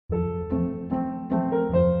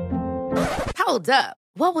Hold up.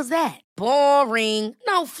 What was that? Boring.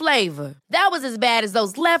 No flavor. That was as bad as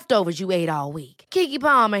those leftovers you ate all week. Keke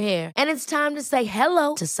Palmer here. And it's time to say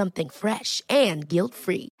hello to something fresh and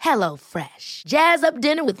guilt-free. Hello Fresh. Jazz up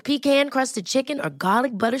dinner with pecan-crusted chicken or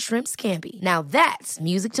garlic butter shrimp scampi. Now that's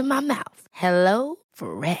music to my mouth. Hello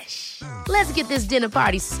Fresh. Let's get this dinner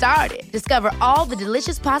party started. Discover all the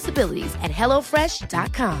delicious possibilities at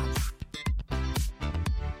hellofresh.com.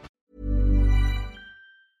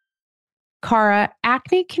 Cara,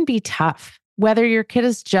 acne can be tough. Whether your kid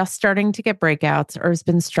is just starting to get breakouts or has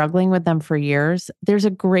been struggling with them for years, there's a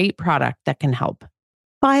great product that can help.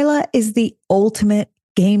 Phyla is the ultimate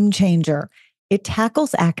game changer. It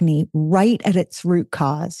tackles acne right at its root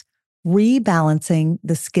cause, rebalancing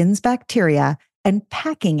the skin's bacteria and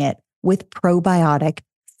packing it with probiotic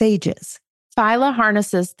phages. Phyla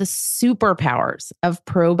harnesses the superpowers of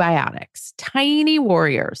probiotics, tiny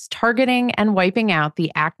warriors targeting and wiping out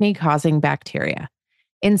the acne-causing bacteria.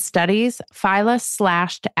 In studies, Phyla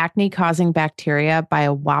slashed acne-causing bacteria by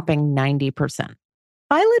a whopping 90%.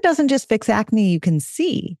 Phyla doesn't just fix acne you can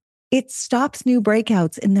see. It stops new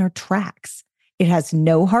breakouts in their tracks. It has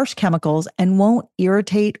no harsh chemicals and won't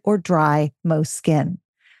irritate or dry most skin.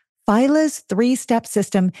 Phyla's 3-step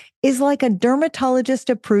system is like a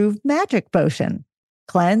dermatologist-approved magic potion.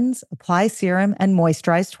 Cleanse, apply serum, and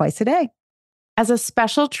moisturize twice a day. As a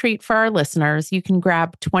special treat for our listeners, you can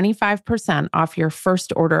grab 25% off your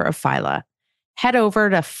first order of Phyla. Head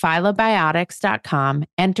over to phylabiotics.com,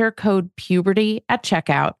 enter code PUBERTY at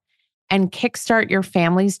checkout, and kickstart your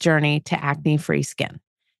family's journey to acne-free skin.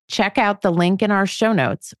 Check out the link in our show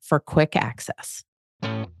notes for quick access.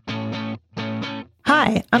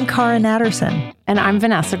 Hi, I'm Cara Natterson. And I'm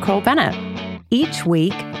Vanessa Kroll-Bennett. Each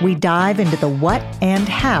week, we dive into the what and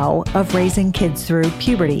how of raising kids through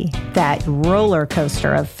puberty, that roller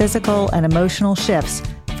coaster of physical and emotional shifts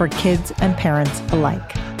for kids and parents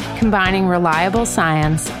alike. Combining reliable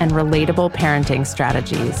science and relatable parenting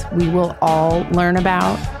strategies, we will all learn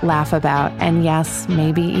about, laugh about, and yes,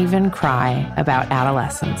 maybe even cry about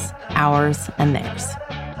adolescence, ours and theirs.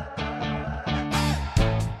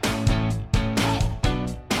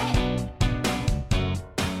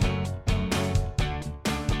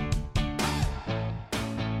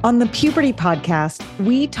 On the Puberty Podcast,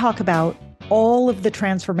 we talk about all of the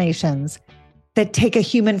transformations that take a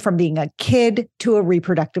human from being a kid to a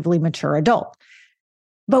reproductively mature adult.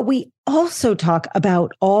 But we also talk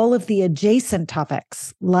about all of the adjacent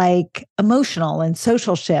topics like emotional and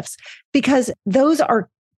social shifts, because those are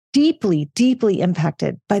deeply, deeply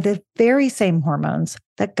impacted by the very same hormones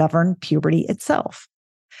that govern puberty itself.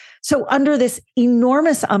 So under this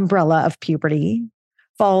enormous umbrella of puberty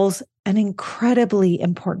falls an incredibly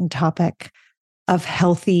important topic of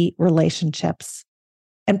healthy relationships,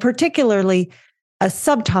 and particularly a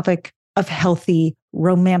subtopic of healthy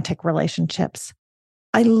romantic relationships.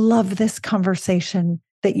 I love this conversation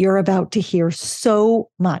that you're about to hear so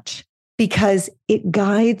much because it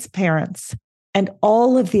guides parents and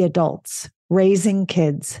all of the adults raising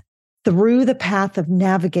kids through the path of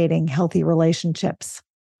navigating healthy relationships.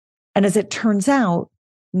 And as it turns out,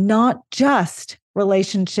 not just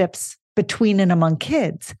relationships between and among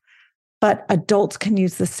kids, but adults can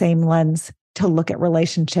use the same lens to look at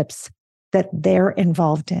relationships that they're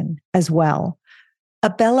involved in as well.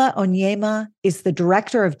 Abella Onyema is the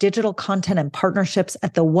Director of Digital Content and Partnerships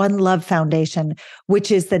at the One Love Foundation,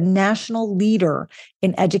 which is the national leader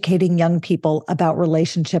in educating young people about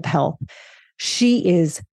relationship health. She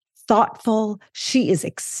is thoughtful, she is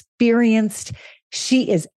experienced, she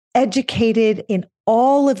is educated in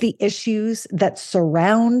all of the issues that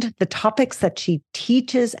surround the topics that she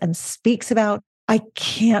teaches and speaks about. I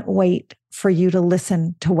can't wait for you to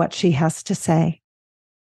listen to what she has to say.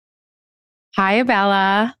 Hi,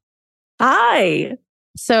 Bella. Hi.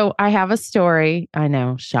 So I have a story. I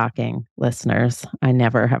know, shocking listeners. I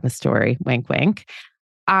never have a story. Wink, wink.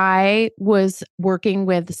 I was working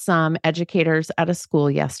with some educators at a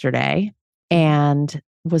school yesterday and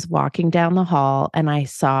was walking down the hall, and I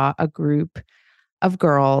saw a group of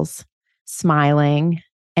girls smiling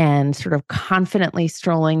and sort of confidently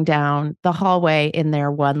strolling down the hallway in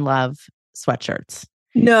their One Love sweatshirts.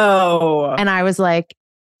 No. And I was like,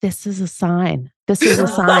 this is a sign. This is a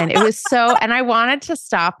sign. It was so, and I wanted to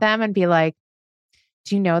stop them and be like,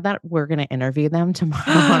 do you know that we're going to interview them tomorrow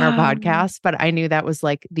on our podcast? But I knew that was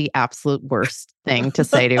like the absolute worst thing to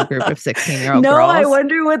say to a group of 16-year-old girls. No, I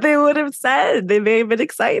wonder what they would have said. They may have been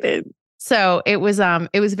excited. So it was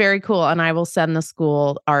very cool. And I will send the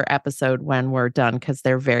school our episode when we're done because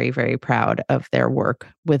they're very, very proud of their work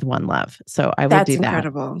with One Love. So I will do that. That's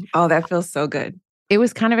incredible. Oh, that feels so good. it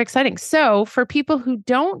was kind of exciting. So for people who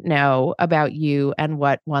don't know about you and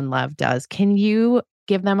what One Love does, can you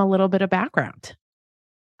give them a little bit of background?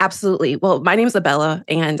 Absolutely. Well, my name is Abella,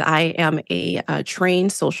 and I am a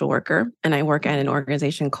trained social worker, and I work at an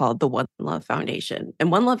organization called the One Love Foundation. And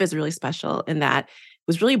One Love is really special in that it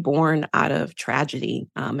was really born out of tragedy.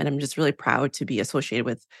 And I'm just really proud to be associated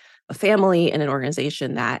with a family and an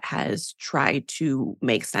organization that has tried to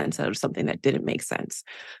make sense out of something that didn't make sense.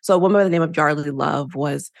 So a woman by the name of Yardley Love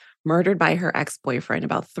was murdered by her ex-boyfriend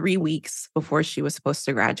about 3 weeks before she was supposed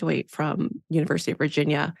to graduate from University of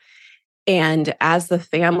Virginia. And as the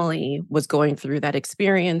family was going through that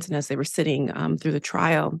experience and as they were sitting through the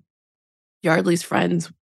trial, Yardley's friends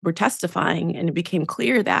were testifying, and it became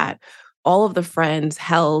clear that all of the friends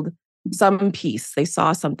held some piece. They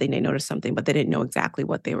saw something, they noticed something, but they didn't know exactly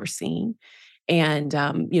what they were seeing. And,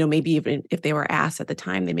 maybe even if they were asked at the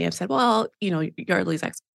time, they may have said, well, Yardley's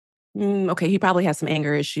okay, he probably has some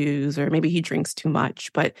anger issues, or maybe he drinks too much,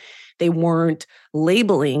 but they weren't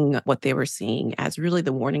labeling what they were seeing as really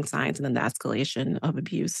the warning signs and then the escalation of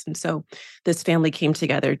abuse. And so this family came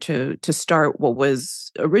together to start what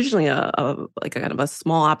was originally like a kind of a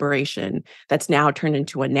small operation that's now turned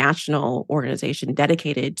into a national organization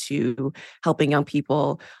dedicated to helping young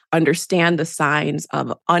people understand the signs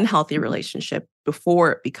of unhealthy relationship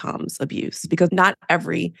before it becomes abuse, because not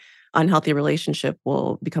every unhealthy relationship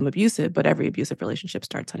will become abusive, but every abusive relationship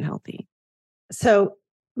starts unhealthy. So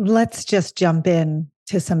let's just jump in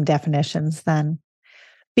to some definitions then,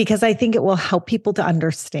 because I think it will help people to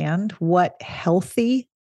understand what healthy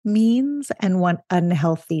means and what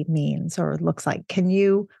unhealthy means or looks like. Can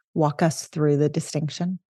you walk us through the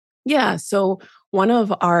distinction? Yeah. So one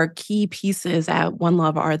of our key pieces at One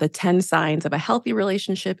Love are the 10 signs of a healthy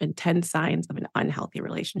relationship and 10 signs of an unhealthy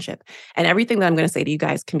relationship. And everything that I'm going to say to you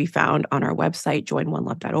guys can be found on our website,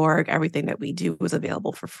 joinonelove.org. Everything that we do is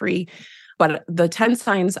available for free. But the 10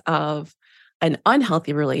 signs of an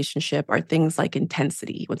unhealthy relationship are things like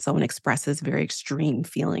intensity, when someone expresses very extreme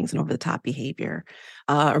feelings and over the top behavior,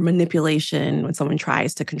 or manipulation, when someone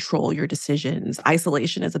tries to control your decisions.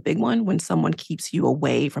 Isolation is a big one, when someone keeps you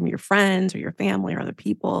away from your friends or your family or other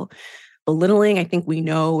people. Belittling, I think we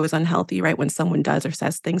know is unhealthy, right? When someone does or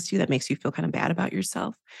says things to you that makes you feel kind of bad about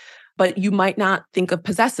yourself. But you might not think of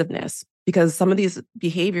possessiveness, because some of these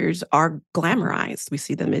behaviors are glamorized. We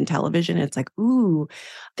see them in television. It's like, ooh,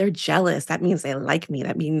 they're jealous. That means they like me.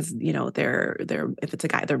 That means, they're if it's a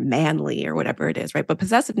guy, they're manly or whatever it is, right? But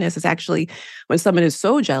possessiveness is actually when someone is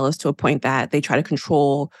so jealous to a point that they try to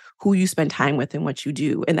control who you spend time with and what you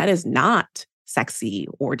do. And that is not sexy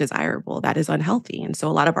or desirable. That is unhealthy. And so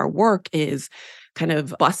a lot of our work is kind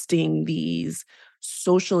of busting these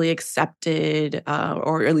socially accepted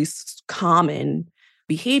or at least common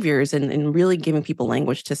behaviors and really giving people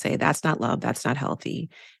language to say, that's not love, that's not healthy,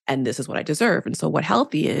 and this is what I deserve. And so what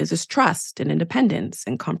healthy is trust and independence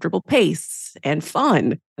and comfortable pace and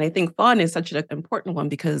fun. And I think fun is such an important one,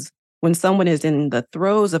 because when someone is in the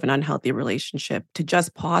throes of an unhealthy relationship, to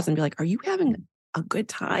just pause and be like, are you having a good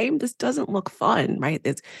time? This doesn't look fun, right?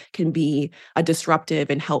 This can be a disruptive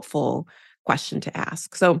and helpful question to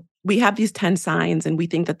ask. So we have these 10 signs, and we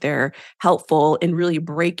think that they're helpful in really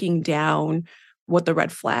breaking down what the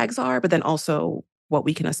red flags are, but then also what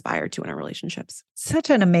we can aspire to in our relationships. Such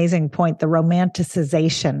an amazing point, the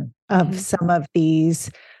romanticization of some of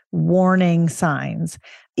these warning signs,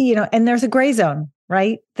 and there's a gray zone,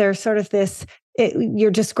 right? There's sort of this,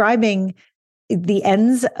 you're describing the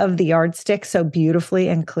ends of the yardstick so beautifully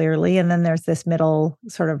and clearly. And then there's this middle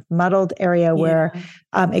sort of muddled area where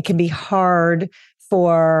it can be hard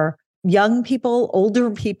for young people,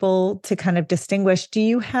 older people to kind of distinguish. Do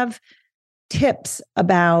you have tips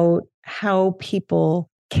about how people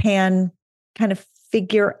can kind of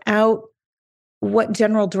figure out what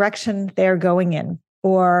general direction they're going in,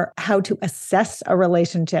 or how to assess a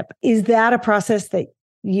relationship? Is that a process that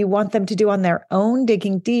you want them to do on their own,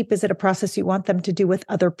 digging deep? Is it a process you want them to do with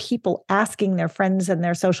other people, asking their friends and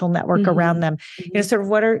their social network around them? Sort of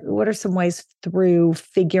what are some ways through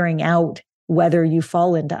figuring out whether you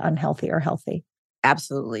fall into unhealthy or healthy?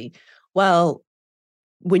 Absolutely. Well,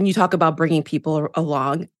 when you talk about bringing people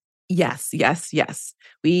along, yes.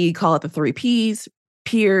 We call it the 3 Ps: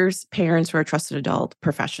 peers, parents who are trusted adult,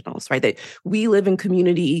 professionals, right? That we live in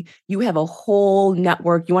community. You have a whole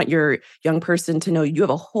network. You want your young person to know you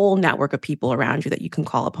have a whole network of people around you that you can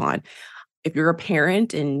call upon. If you're a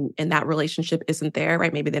parent and that relationship isn't there,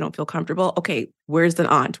 right? Maybe they don't feel comfortable. Okay, where's an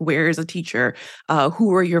aunt? Where's a teacher?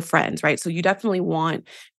 Who are your friends, right? So you definitely want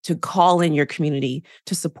to call in your community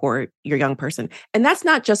to support your young person. And that's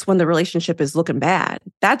not just when the relationship is looking bad.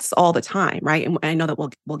 That's all the time, right? And I know that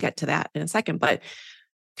we'll get to that in a second, but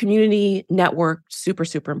community network, super,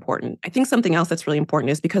 super important. I think something else that's really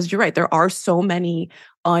important is because you're right, there are so many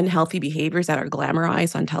unhealthy behaviors that are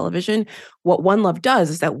glamorized on television. What One Love does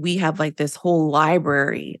is that we have like this whole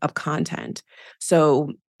library of content.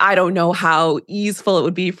 So I don't know how easeful it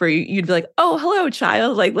would be for you. You'd be like, oh, hello,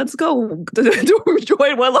 child. Like, let's go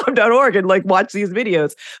join onelove.org and like watch these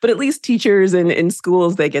videos. But at least teachers and in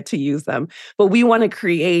schools, they get to use them. But we want to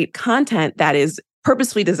create content that is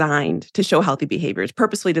purposely designed to show healthy behaviors,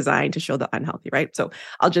 purposely designed to show the unhealthy, right? So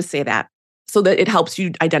I'll just say that so that it helps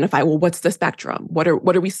you identify, well, what's the spectrum? What are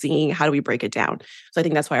we seeing? How do we break it down? So I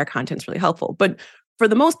think that's why our content's really helpful. But for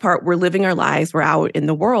the most part, we're living our lives, we're out in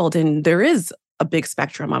the world, and there is a big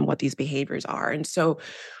spectrum on what these behaviors are. And so,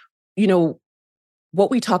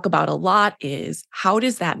 what we talk about a lot is how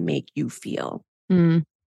does that make you feel?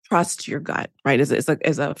 Trust your gut, right? Is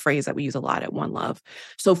a phrase that we use a lot at One Love.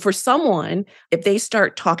 So for someone, if they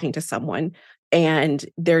start talking to someone and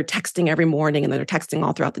they're texting every morning and then they're texting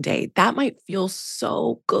all throughout the day, that might feel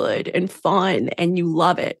so good and fun and you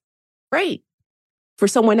love it. Great. For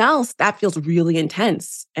someone else, that feels really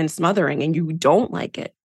intense and smothering and you don't like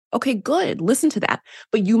it. Okay, good. Listen to that.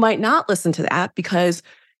 But you might not listen to that because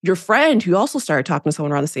your friend who also started talking to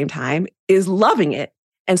someone around the same time is loving it.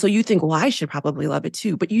 And so you think, well, I should probably love it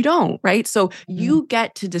too, but you don't, right? So you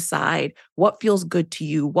get to decide what feels good to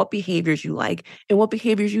you, what behaviors you like, and what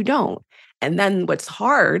behaviors you don't. And then what's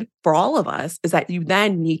hard for all of us is that you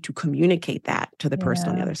then need to communicate that to the person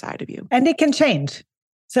on the other side of you. And it can change.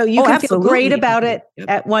 So you can feel great about it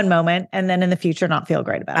at one moment and then in the future not feel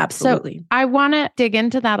great about it. Absolutely. So I want to dig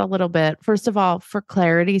into that a little bit. First of all, for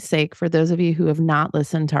clarity's sake, for those of you who have not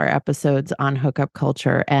listened to our episodes on hookup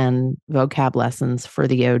culture and vocab lessons for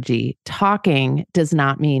the OG, talking does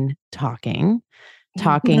not mean talking.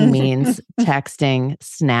 Talking means texting,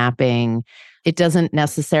 snapping. It doesn't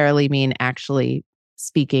necessarily mean actually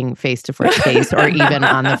speaking face to face or even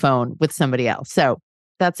on the phone with somebody else. So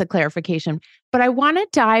that's a clarification. But I want to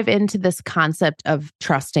dive into this concept of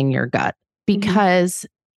trusting your gut because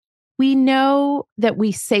we know that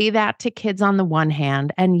we say that to kids on the one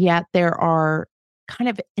hand, and yet there are kind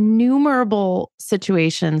of innumerable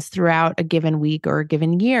situations throughout a given week or a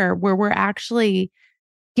given year where we're actually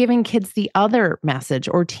giving kids the other message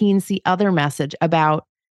or teens the other message about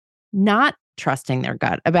not trusting their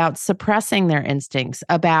gut, about suppressing their instincts,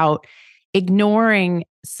 about ignoring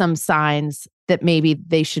some signs that maybe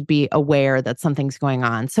they should be aware that something's going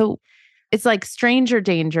on. So it's like stranger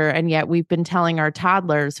danger. And yet we've been telling our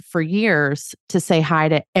toddlers for years to say hi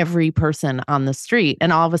to every person on the street.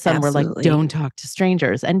 And all of a sudden we're like, don't talk to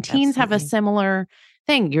strangers. And teens have a similar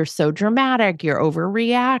thing. You're so dramatic. You're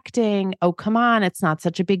overreacting. Oh, come on. It's not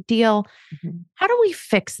such a big deal. How do we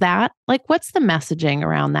fix that? Like, what's the messaging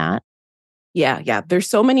around that? Yeah. There's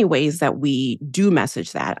so many ways that we do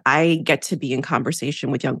message that. I get to be in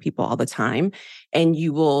conversation with young people all the time, and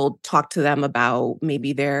you will talk to them about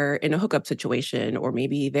maybe they're in a hookup situation or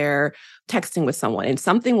maybe they're texting with someone and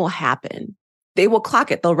something will happen. They will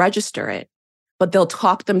clock it, they'll register it, but they'll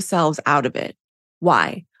talk themselves out of it.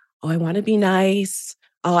 Why? Oh, I want to be nice.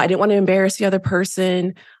 Oh, I didn't want to embarrass the other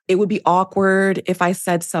person. It would be awkward if I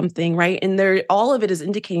said something, right? And all of it is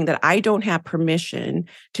indicating that I don't have permission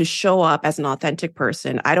to show up as an authentic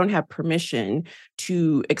person. I don't have permission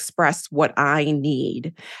to express what I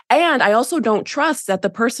need. And I also don't trust that the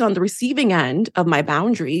person on the receiving end of my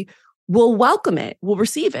boundary will welcome it, will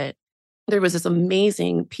receive it. There was this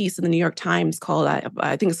amazing piece in the New York Times called,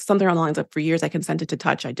 I think it's something along the lines of, for years I consented to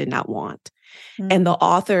touch I did not want. And the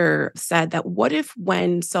author said that what if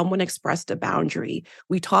when someone expressed a boundary,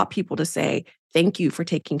 we taught people to say, thank you for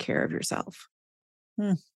taking care of yourself.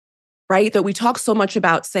 Right? That we talk so much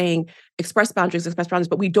about saying, express boundaries,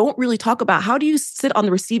 but we don't really talk about how do you sit on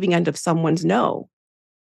the receiving end of someone's no?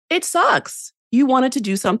 It sucks. You wanted to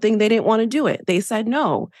do something, they didn't want to do it. They said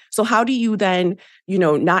no. So how do you then,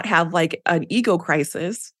 not have like an ego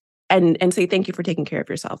crisis and say, thank you for taking care of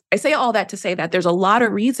yourself? I say all that to say that there's a lot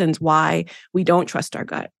of reasons why we don't trust our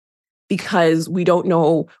gut, because we don't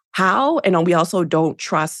know how. And we also don't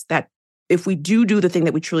trust that if we do the thing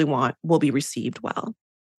that we truly want, we'll be received well.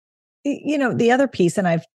 The other piece, and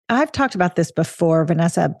I've talked about this before,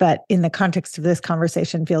 Vanessa, but in the context of this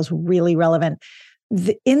conversation feels really relevant.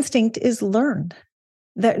 The instinct is learned.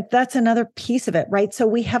 That's another piece of it, right? So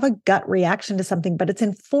we have a gut reaction to something, but it's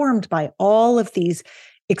informed by all of these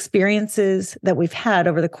experiences that we've had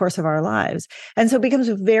over the course of our lives. And so it becomes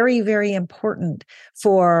very, very important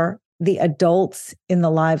for the adults in the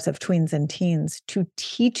lives of tweens and teens to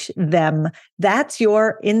teach them that's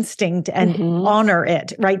your instinct and honor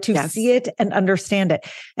it, right? To see it and understand it.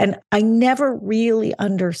 And I never really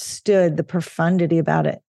understood the profundity about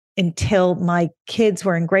it until my kids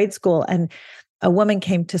were in grade school and a woman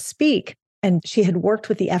came to speak, and she had worked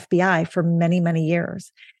with the FBI for many, many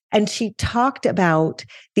years. And she talked about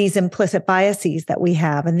these implicit biases that we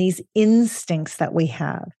have and these instincts that we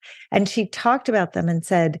have. And she talked about them and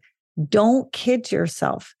said, don't kid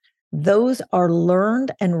yourself. Those are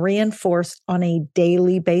learned and reinforced on a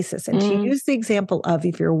daily basis. And she used the example of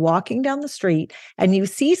if you're walking down the street and you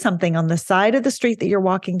see something on the side of the street that you're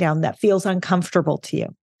walking down that feels uncomfortable to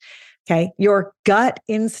you. Okay. Your gut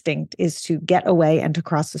instinct is to get away and to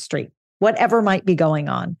cross the street, whatever might be going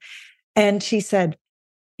on. And she said,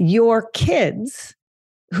 your kids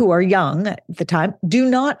who are young at the time do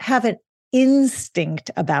not have an instinct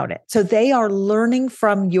about it. So they are learning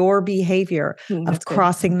from your behavior of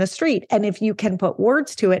crossing the street. And if you can put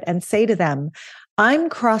words to it and say to them, I'm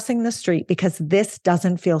crossing the street because this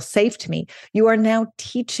doesn't feel safe to me, you are now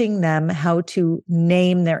teaching them how to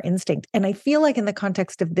name their instinct. And I feel like in the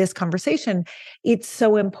context of this conversation, it's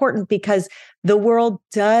so important because the world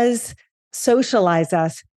does socialize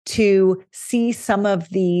us to see some of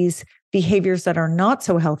these behaviors that are not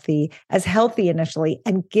so healthy as healthy initially,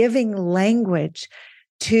 and giving language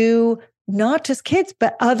to not just kids,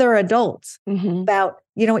 but other adults about,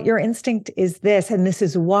 you know what, your instinct is this, and this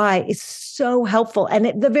is why, is so helpful. And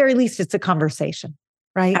at the very least, it's a conversation,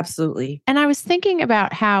 right? Absolutely. And I was thinking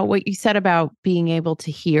about how what you said about being able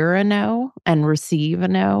to hear a no and receive a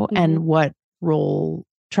no, and what role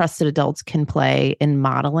trusted adults can play in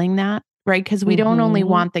modeling that, right? Because we don't only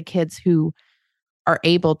want the kids who are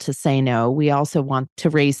able to say no, we also want to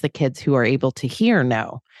raise the kids who are able to hear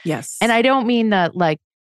no. Yes. And I don't mean that like,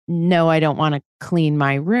 no, I don't want to clean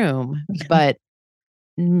my room, but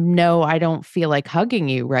no, I don't feel like hugging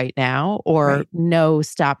you right now, or no,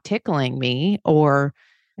 stop tickling me, or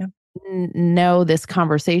no, this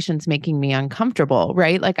conversation's making me uncomfortable,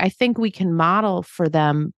 right? Like, I think we can model for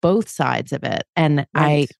them both sides of it. And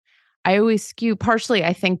I always skew partially,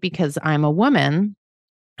 I think, because I'm a woman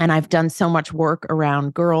and I've done so much work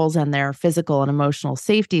around girls and their physical and emotional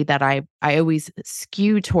safety that I always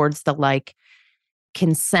skew towards the like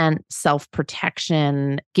consent,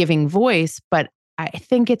 self-protection, giving voice. But I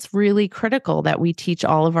think it's really critical that we teach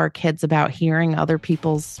all of our kids about hearing other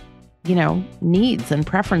people's, you know, needs and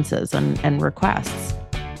preferences and requests.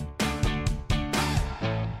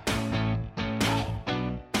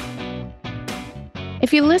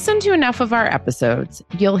 If you listen to enough of our episodes,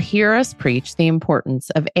 you'll hear us preach the importance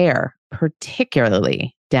of air,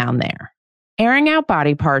 particularly down there. Airing out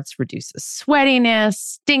body parts reduces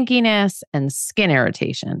sweatiness, stinkiness, and skin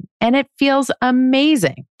irritation. And it feels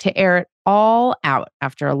amazing to air it all out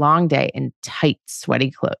after a long day in tight, sweaty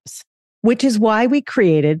clothes. Which is why we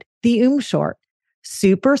created the Short.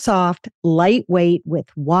 Super soft, lightweight, with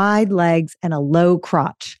wide legs and a low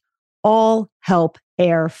crotch. All help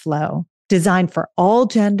air flow. Designed for all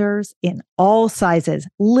genders, in all sizes,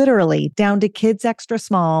 literally down to kids extra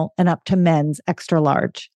small and up to men's extra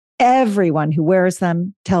large. Everyone who wears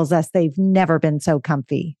them tells us they've never been so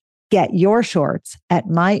comfy. Get your shorts at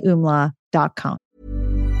myumla.com.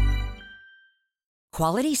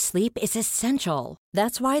 Quality sleep is essential.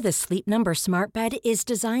 That's why the Sleep Number Smart Bed is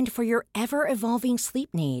designed for your ever-evolving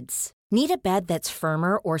sleep needs. Need a bed that's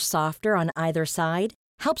firmer or softer on either side?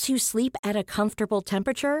 Helps you sleep at a comfortable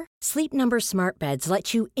temperature? Sleep Number Smart Beds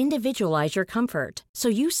let you individualize your comfort so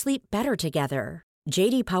you sleep better together.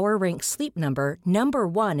 J.D. Power ranks Sleep Number number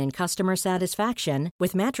 1 in customer satisfaction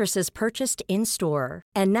with mattresses purchased in-store.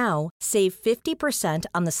 And now, save 50%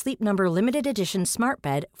 on the Sleep Number Limited Edition Smart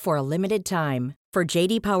Bed for a limited time. For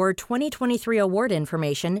J.D. Power 2023 award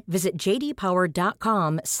information, visit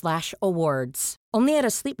jdpower.com/awards. Only at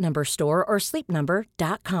a Sleep Number store or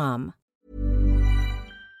sleepnumber.com.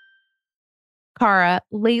 Cara,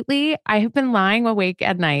 lately I have been lying awake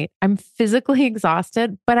at night. I'm physically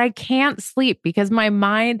exhausted, but I can't sleep because my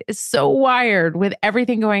mind is so wired with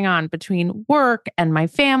everything going on between work and my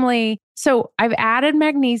family. So I've added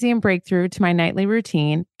Magnesium Breakthrough to my nightly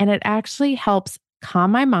routine, and it actually helps calm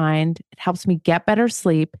my mind. It helps me get better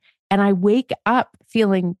sleep, and I wake up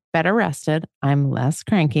feeling better rested. I'm less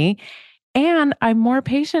cranky, and I'm more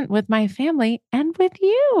patient with my family and with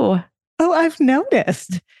you. Oh, I've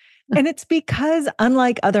noticed. And it's because,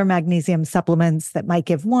 unlike other magnesium supplements that might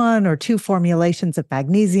give 1 or 2 formulations of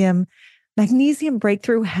magnesium, Magnesium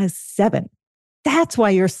Breakthrough has 7. That's why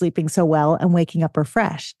you're sleeping so well and waking up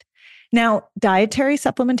refreshed. Now, dietary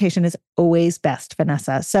supplementation is always best,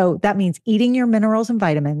 Vanessa. So that means eating your minerals and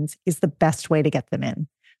vitamins is the best way to get them in.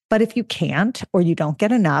 But if you can't or you don't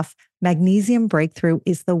get enough, magnesium breakthrough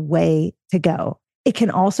is the way to go. It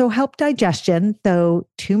can also help digestion, though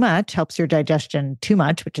too much helps your digestion too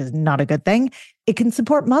much, which is not a good thing. It can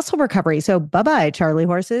support muscle recovery. So bye-bye, Charlie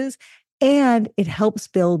horses. And it helps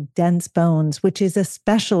build dense bones, which is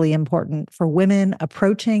especially important for women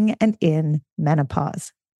approaching and in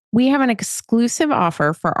menopause. We have an exclusive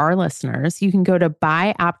offer for our listeners. You can go to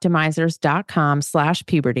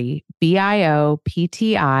bioptimizers.com/puberty,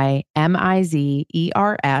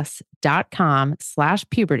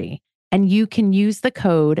 bioptimizers.com/puberty. And you can use the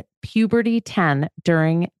code puberty10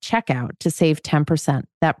 during checkout to save 10%.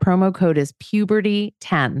 That promo code is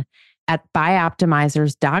puberty10 at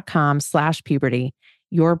bioptimizers.com/puberty.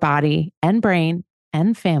 Your body and brain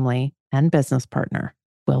and family and business partner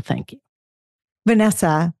will thank you.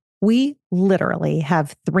 Vanessa, we literally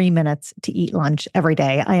have 3 minutes to eat lunch every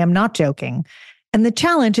day. I am not joking. And the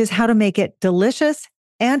challenge is how to make it delicious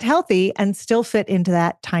and healthy and still fit into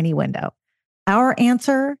that tiny window. Our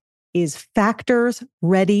answer is Factor's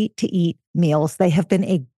ready-to-eat meals. They have been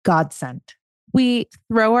a godsend. We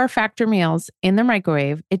throw our Factor meals in the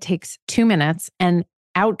microwave. It takes 2 minutes and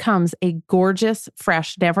out comes a gorgeous,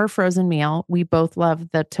 fresh, never frozen meal. We both love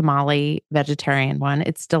the tamale vegetarian one.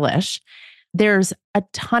 It's delish. There's a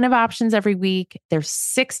ton of options every week. There's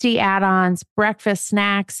 60 add-ons, breakfast,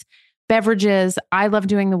 snacks, beverages. I love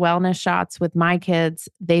doing the wellness shots with my kids.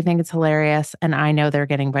 They think it's hilarious. And I know they're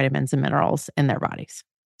getting vitamins and minerals in their bodies.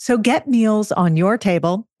 So get meals on your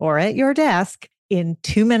table or at your desk in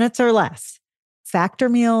 2 minutes or less. Factor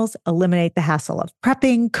meals eliminate the hassle of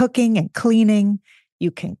prepping, cooking, and cleaning. You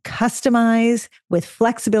can customize with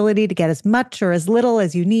flexibility to get as much or as little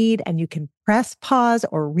as you need, and you can press pause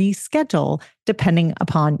or reschedule depending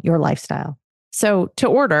upon your lifestyle. So to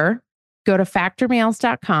order, go to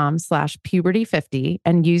factormeals.com/puberty50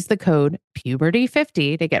 and use the code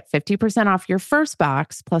puberty50 to get 50% off your first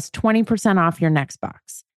box plus 20% off your next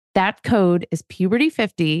box. That code is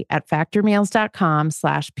puberty50 at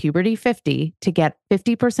factormeals.com/puberty50 to get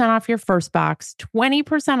 50% off your first box,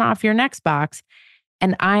 20% off your next box.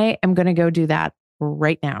 And I am going to go do that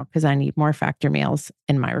right now because I need more Factor meals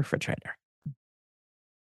in my refrigerator.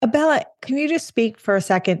 Abella, can you just speak for a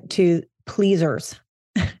second to pleasers?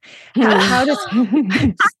 How does,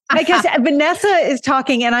 because Vanessa is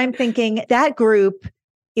talking and I'm thinking that group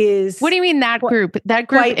is. What do you mean that group? That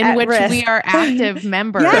group in which risk. We are active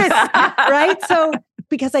members. Yes, right? So,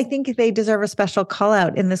 because I think they deserve a special call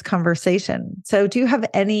out in this conversation. So do you have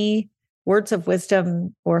any words of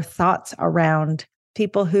wisdom or thoughts around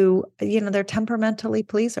people who, they're temperamentally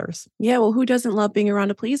pleasers? Yeah, well, who doesn't love being around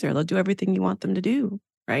a pleaser? They'll do everything you want them to do,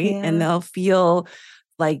 right? Yeah. And they'll feel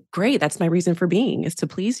like, great, that's my reason for being, is to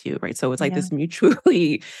please you, right? So it's like this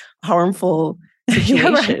mutually harmful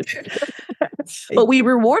situation. But we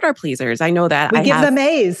reward our pleasers. I know that. We give them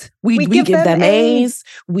A's. We give them A's.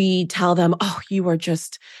 We tell them, oh, you're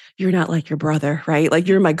not like your brother, right? Like,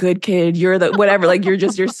 you're my good kid. You're the whatever. Like, you're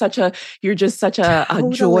just such a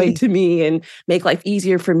Totally. joy to me and make life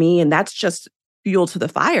easier for me. And that's just fuel to the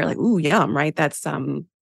fire. Like, ooh, yum, right? That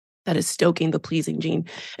is stoking the pleasing gene.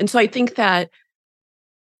 And so I think that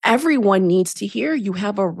everyone needs to hear you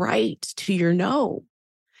have a right to your no.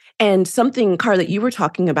 And something, Car, that you were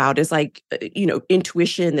talking about is like,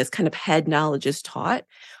 intuition, this kind of head knowledge is taught.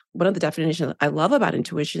 One of the definitions I love about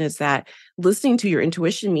intuition is that listening to your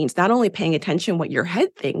intuition means not only paying attention what your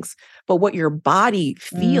head thinks, but what your body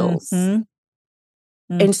feels.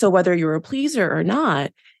 Mm-hmm. And so whether you're a pleaser or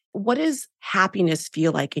not, what does happiness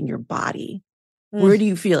feel like in your body? Where do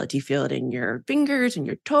you feel it? Do you feel it in your fingers, in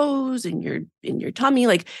your toes, in your tummy?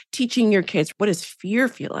 Like, teaching your kids, what does fear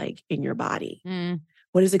feel like in your body?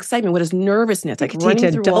 What is excitement? What is nervousness? Like,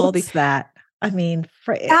 running through all these. That. I mean,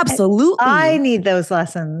 absolutely. I need those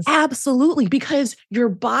lessons. Absolutely. Because your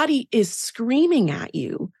body is screaming at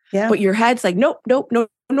you. Yeah. But your head's like, nope. We're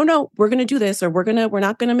going to do this, or we're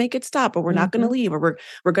not going to make it stop, or we're not going to leave, or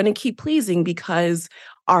we're going to keep pleasing, because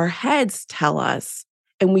our heads tell us,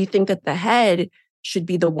 and we think that the head should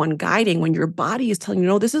be the one guiding, when your body is telling you,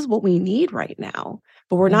 no, this is what we need right now.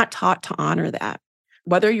 But we're not taught to honor that.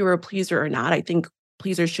 Whether you're a pleaser or not, I think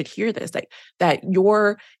pleasers should hear this, that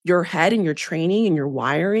your head and your training and your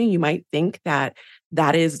wiring, you might think that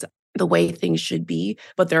is the way things should be,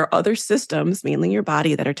 but there are other systems, mainly your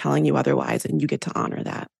body, that are telling you otherwise, and you get to honor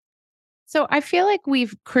that. So I feel like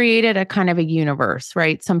we've created a kind of a universe,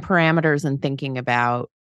 right? Some parameters in thinking about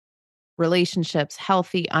relationships,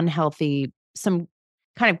 healthy, unhealthy, some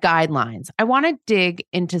kind of guidelines, I want to dig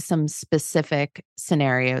into some specific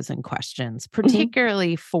scenarios and questions,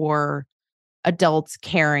 particularly for adults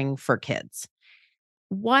caring for kids.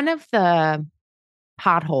 One of the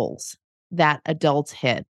potholes that adults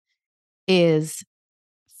hit is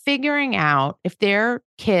figuring out if their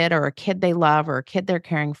kid or a kid they love or a kid they're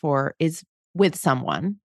caring for is with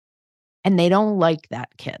someone and they don't like that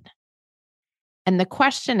kid. And the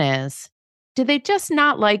question is, do they just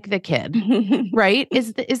not like the kid, right?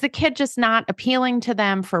 Is the kid just not appealing to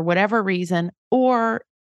them for whatever reason? Or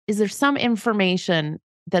is there some information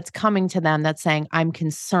that's coming to them that's saying, I'm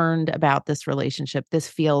concerned about this relationship. This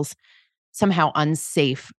feels somehow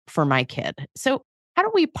unsafe for my kid. So how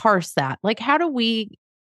do we parse that? Like, how do we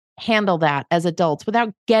handle that as adults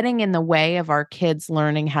without getting in the way of our kids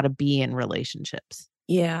learning how to be in relationships?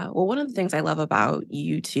 Yeah. Well, one of the things I love about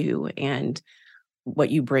you two and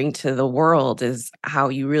what you bring to the world is how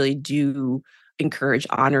you really do encourage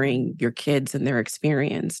honoring your kids and their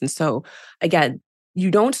experience. And so, again,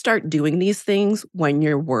 you don't start doing these things when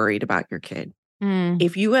you're worried about your kid.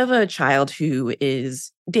 If you have a child who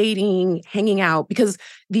is dating, hanging out, because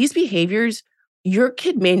these behaviors, your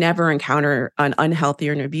kid may never encounter an unhealthy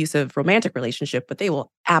or an abusive romantic relationship, but they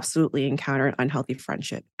will absolutely encounter an unhealthy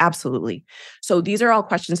friendship. Absolutely. So these are all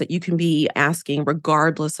questions that you can be asking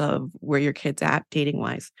regardless of where your kid's at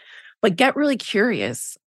dating-wise. But get really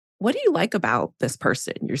curious. What do you like about this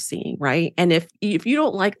person you're seeing, right? And if you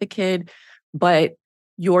don't like the kid, but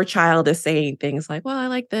your child is saying things like, well, I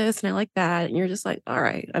like this and I like that. And you're just like, all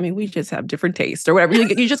right. I mean, we just have different tastes or whatever.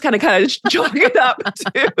 You just kind of chalk it up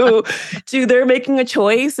to they're making a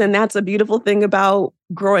choice. And that's a beautiful thing about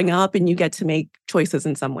growing up, and you get to make choices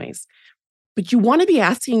in some ways. But you want to be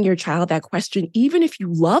asking your child that question, even if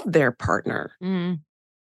you love their partner.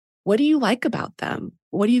 What do you like about them?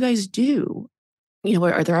 What do you guys do? You know,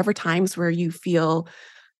 are there ever times where you feel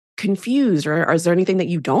confused, or is there anything that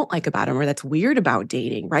you don't like about them or that's weird about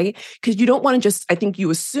dating, right? Because you don't want to just, I think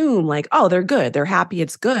you assume like, oh, they're good, they're happy,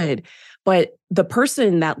 it's good. But the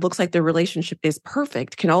person that looks like their relationship is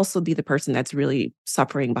perfect can also be the person that's really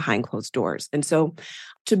suffering behind closed doors. And so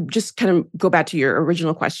to just kind of go back to your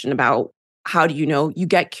original question about how do you know, you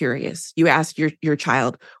get curious. You ask your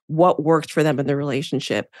child what worked for them in the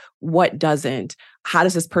relationship, what doesn't, how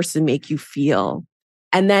does this person make you feel?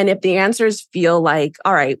 And then if the answers feel like,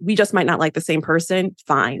 all right, we just might not like the same person,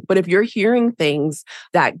 fine. But if you're hearing things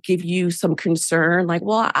that give you some concern, like,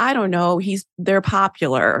 well, I don't know, they're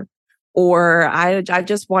popular, or I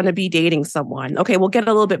just want to be dating someone. Okay, we'll get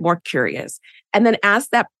a little bit more curious. And then as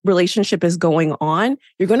that relationship is going on,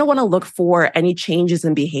 you're going to want to look for any changes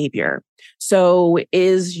in behavior. So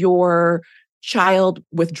is your child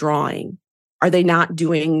withdrawing? Are they not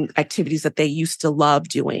doing activities that they used to love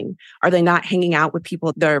doing? Are they not hanging out with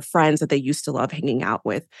people, their friends that they used to love hanging out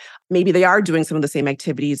with? Maybe they are doing some of the same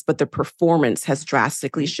activities, but their performance has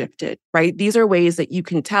drastically shifted, right? These are ways that you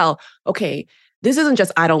can tell, okay, this isn't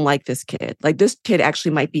just, I don't like this kid. Like this kid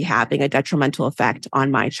actually might be having a detrimental effect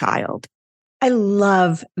on my child. I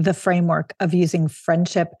love the framework of using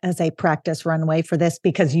friendship as a practice runway for this,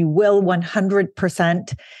 because you will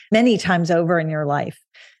 100% many times over in your life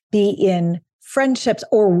be in friendships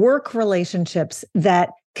or work relationships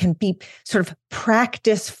that can be sort of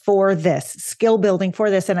practice for this, skill building for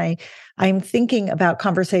this. And I'm thinking about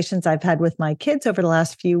conversations I've had with my kids over the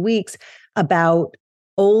last few weeks about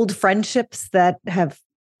old friendships that have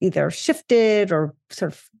either shifted or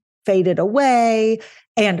sort of faded away,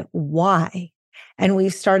 and why. And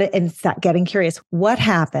we've started and getting curious, what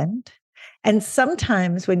happened? And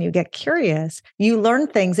sometimes when you get curious, you learn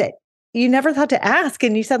things that you never thought to ask,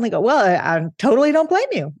 and you suddenly go, well, I totally don't blame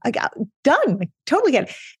you. I got done. I totally get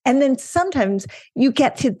it. And then sometimes you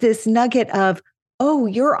get to this nugget of, oh,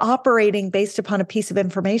 you're operating based upon a piece of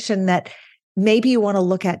information that maybe you want to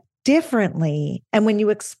look at differently. And when you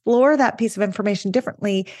explore that piece of information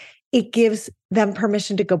differently, it gives them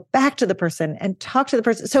permission to go back to the person and talk to the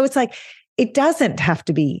person. So it's like, it doesn't have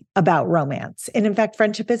to be about romance. And in fact,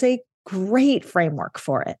 friendship is a great framework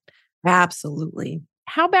for it. Absolutely.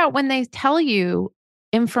 How about when they tell you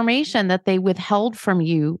information that they withheld from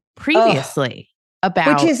you previously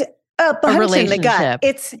about, which is a punch in the gut. relationship?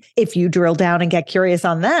 It's, if you drill down and get curious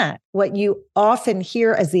on that, what you often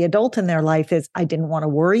hear as the adult in their life is, I didn't want to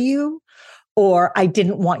worry you, or I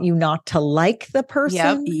didn't want you not to like the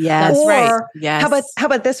person. Yes. Or Right. Yes. how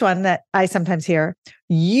about this one that I sometimes hear?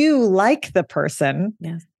 You like the person.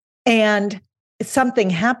 Yes. And something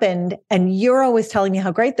happened, and you're always telling me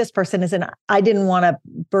how great this person is, and I didn't want to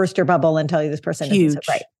burst your bubble and tell you this person isn't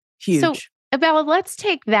so great. Huge. So, Abella, let's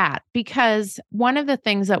take that, because one of the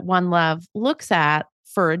things that One Love looks at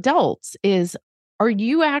for adults is, are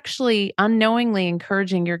you actually unknowingly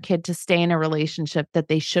encouraging your kid to stay in a relationship that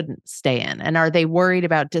they shouldn't stay in? And are they worried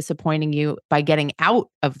about disappointing you by getting out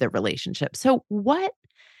of the relationship? So what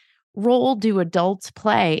role do adults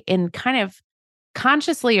play in kind of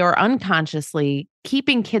consciously or unconsciously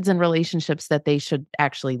keeping kids in relationships that they should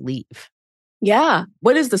actually leave? Yeah.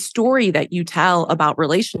 What is the story that you tell about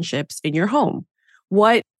relationships in your home?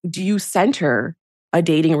 What do you center a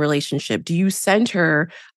dating relationship? Do you center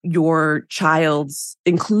your child's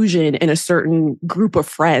inclusion in a certain group of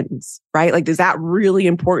friends, right? Like, is that really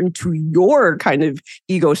important to your kind of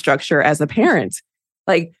ego structure as a parent?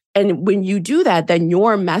 Like, and when you do that, then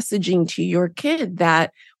you're messaging to your kid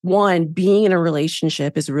that one, being in a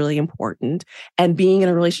relationship is really important, and being in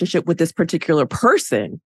a relationship with this particular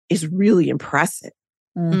person is really impressive.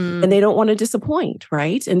 And they don't want to disappoint,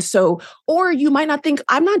 right? And so, or you might not think,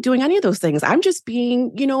 I'm not doing any of those things. I'm just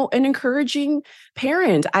being, an encouraging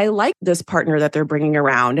parent. I like this partner that they're bringing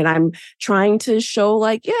around, and I'm trying to show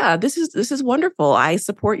like, yeah, this is wonderful. I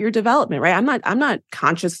support your development, right? I'm not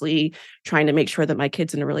consciously trying to make sure that my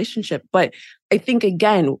kid's in a relationship. But I think,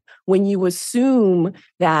 again, when you assume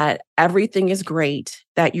that everything is great,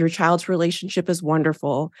 that your child's relationship is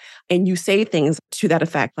wonderful, and you say things to that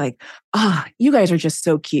effect like, you guys are just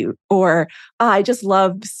so cute, or I just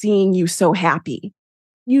love seeing you so happy.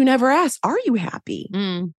 You never ask, are you happy?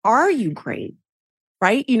 Are you great?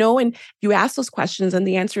 Right? And you ask those questions and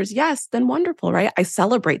the answer is yes, then wonderful, right? I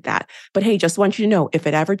celebrate that. But hey, just want you to know, if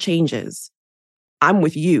it ever changes, I'm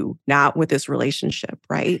with you, not with this relationship,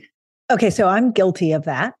 right? Okay, so I'm guilty of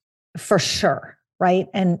that for sure, right?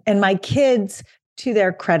 And my kids, to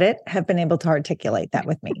their credit, have been able to articulate that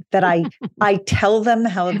with me, that I tell them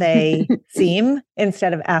how they seem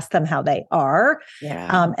instead of ask them how they are.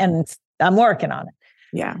 Yeah. And I'm working on it.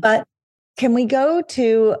 Yeah. But can we go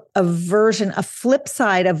to a version of a flip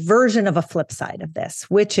side of this,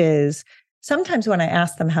 which is sometimes when I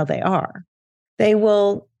ask them how they are, they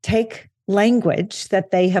will take language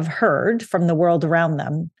that they have heard from the world around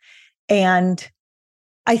them, and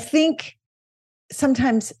I think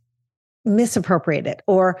sometimes misappropriate it,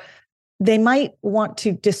 or they might want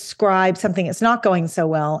to describe something that's not going so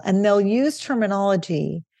well, and they'll use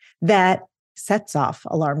terminology that sets off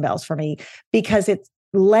alarm bells for me, because it's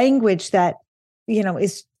language that,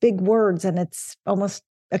 is big words and it's almost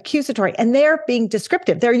accusatory, and they're being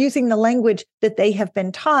descriptive. They're using the language that they have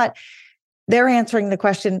been taught. They're answering the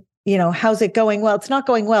question, how's it going? Well, it's not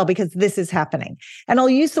going well because this is happening. And I'll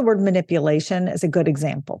use the word manipulation as a good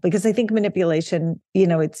example, because I think manipulation,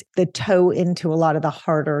 it's the toe into a lot of the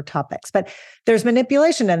harder topics, but there's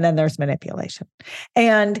manipulation and then there's manipulation.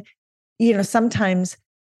 And, sometimes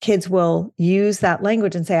kids will use that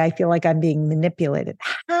language and say, I feel like I'm being manipulated.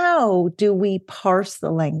 How do we parse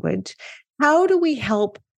the language? How do we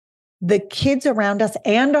help the kids around us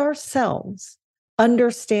and ourselves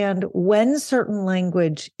understand when certain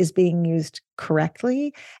language is being used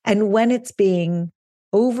correctly and when it's being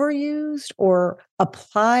overused or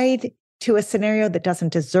applied to a scenario that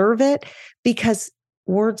doesn't deserve it? Because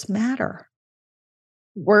words matter.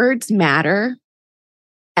 Words matter.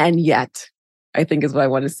 And yet, I think is what I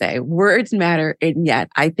want to say. Words matter. And yet,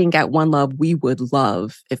 I think at One Love, we would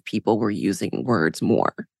love if people were using words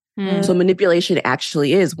more. So manipulation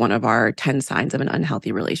actually is one of our 10 signs of an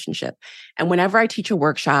unhealthy relationship. And whenever I teach a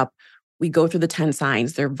workshop, we go through the 10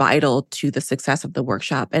 signs. They're vital to the success of the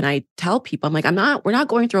workshop. And I tell people, I'm like, we're not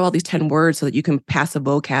going through all these 10 words so that you can pass a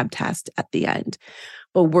vocab test at the end.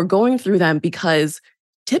 But we're going through them because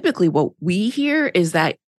typically what we hear is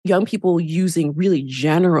that young people using really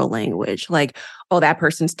general language, like, oh, that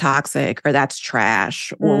person's toxic, or that's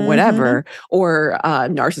trash, or whatever, or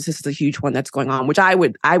narcissist is a huge one that's going on, which I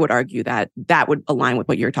would argue that would align with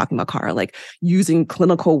what you're talking about, Cara, like using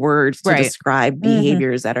clinical words to describe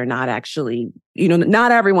behaviors that are not actually,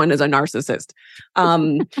 not everyone is a narcissist.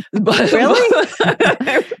 But really?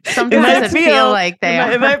 Sometimes it feel like they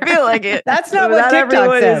are. It might feel like it. That's not what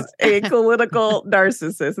TikTok says. Is a clinical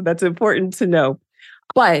narcissist, and that's important to know.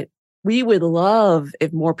 But we would love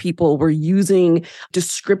if more people were using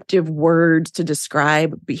descriptive words to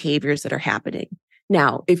describe behaviors that are happening.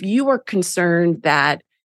 Now, if you are concerned that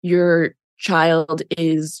your child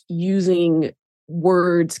is using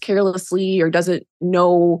words carelessly or doesn't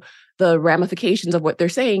know the ramifications of what they're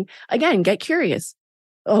saying, again, get curious.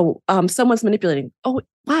 Oh, someone's manipulating. Oh,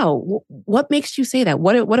 wow. What makes you say that?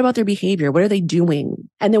 What about their behavior? What are they doing?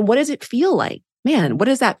 And then what does it feel like? Man, what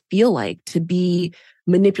does that feel like to be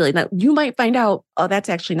manipulated? Now, you might find out, oh, that's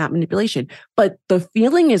actually not manipulation, but the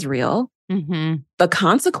feeling is real. The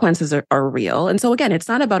consequences are real. And so again, it's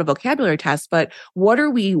not about a vocabulary test, but what are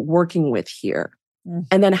we working with here?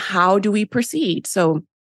 And then how do we proceed? So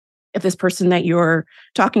if this person that you're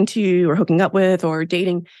talking to or hooking up with or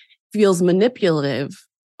dating feels manipulative,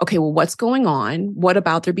 okay, well, what's going on? What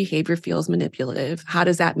about their behavior feels manipulative? How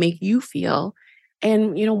does that make you feel?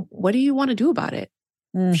 And, what do you want to do about it?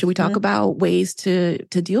 Should we talk about ways to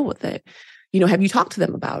deal with it? Have you talked to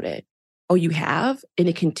them about it? Oh, you have? And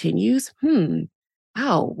it continues?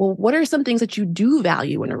 Wow. Well, what are some things that you do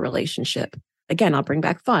value in a relationship? Again, I'll bring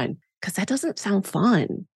back fun, because that doesn't sound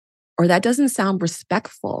fun, or that doesn't sound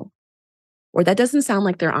respectful, or that doesn't sound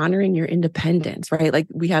like they're honoring your independence, right? Like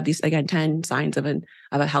we have these, again, 10 signs of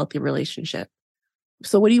a healthy relationship.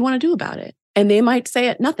 So what do you want to do about it? And they might say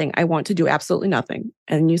it, nothing. I want to do absolutely nothing.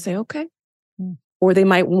 And you say, okay. Or they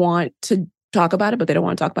might want to talk about it, but they don't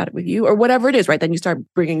want to talk about it with you, or whatever it is, right? Then you start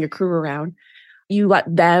bringing your crew around. You let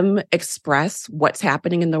them express what's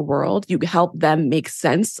happening in the world. You help them make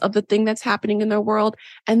sense of the thing that's happening in their world.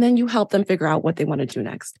 And then you help them figure out what they want to do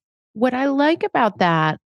next. What I like about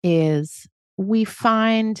that is we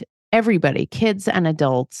find everybody, kids and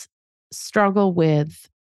adults, struggle with,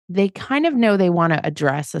 they kind of know they want to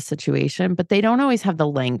address a situation, but they don't always have the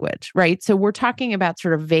language, right? So we're talking about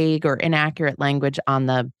sort of vague or inaccurate language on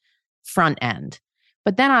the front end.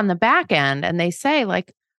 But then on the back end, and they say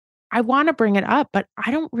like, I want to bring it up, but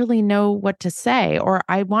I don't really know what to say. Or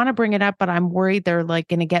I want to bring it up, but I'm worried they're like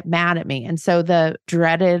going to get mad at me. And so the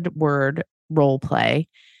dreaded word role play,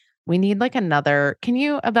 we need like another,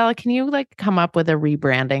 Abella, can you like come up with a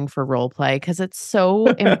rebranding for role play? Because it's so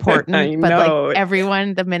important. But like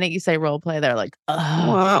everyone, the minute you say role play, they're like,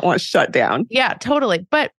 I want to shut down. Yeah, totally.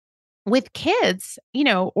 But with kids,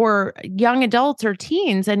 or young adults or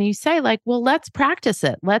teens, and you say like, well, let's practice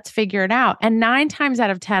it. Let's figure it out. And 9 times out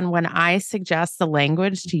of 10, when I suggest the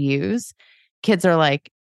language to use, kids are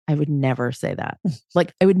like, I would never say that.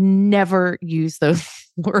 Like, I would never use those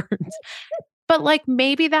words. But like,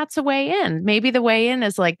 maybe that's a way in. Maybe the way in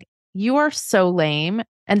is like, you are so lame.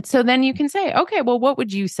 And so then you can say, okay, well, what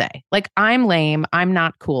would you say? Like, I'm lame. I'm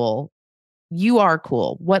not cool. You are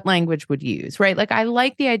cool. What language would you use? Right. Like, I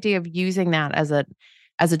like the idea of using that as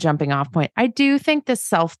a jumping off point. I do think the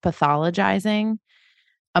self-pathologizing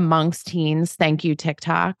amongst teens, thank you,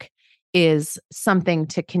 TikTok, is something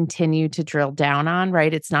to continue to drill down on,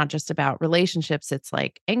 right? It's not just about relationships. It's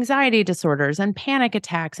like anxiety disorders and panic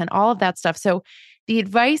attacks and all of that stuff. So the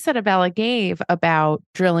advice that Abella gave about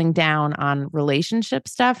drilling down on relationship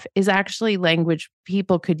stuff is actually language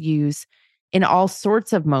people could use in all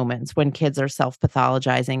sorts of moments when kids are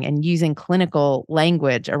self-pathologizing and using clinical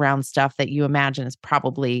language around stuff that you imagine is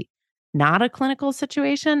probably not a clinical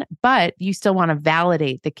situation, but you still want to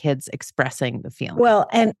validate the kids expressing the feeling. Well,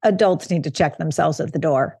 and adults need to check themselves at the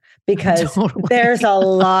door, because there's a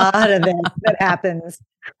lot of it that happens.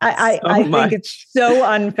 I think it's so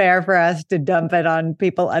unfair for us to dump it on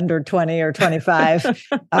people under 20 or 25.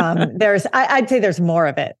 I'd say there's more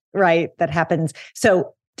of it, right, that happens.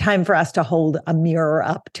 So time for us to hold a mirror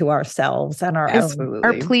up to ourselves and our own.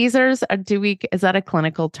 Are pleasers, is that a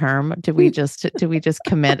clinical term? Do we just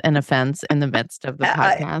commit an offense in the midst of the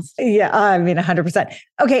podcast? Yeah, I mean, 100%.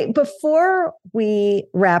 Okay, before we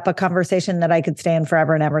wrap a conversation that I could stand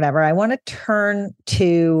forever and ever and ever, I want to turn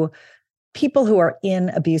to people who are in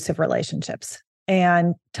abusive relationships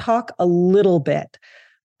and talk a little bit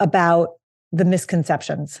about the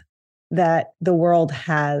misconceptions that the world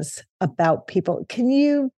has about people.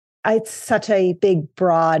 It's such a big,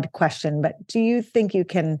 broad question, but do you think you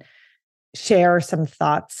can share some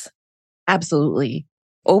thoughts? Absolutely.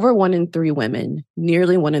 Over 1 in 3 women,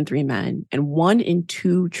 nearly 1 in 3 men, and 1 in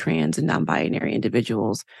 2 trans and non-binary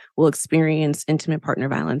individuals will experience intimate partner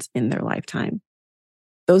violence in their lifetime.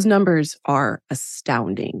 Those numbers are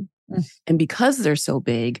astounding. And because they're so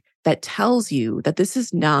big, that tells you that this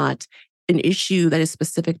is not an issue that is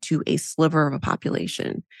specific to a sliver of a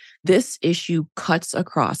population. This issue cuts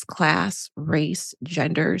across class, race,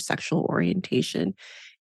 gender, sexual orientation.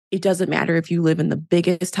 It doesn't matter if you live in the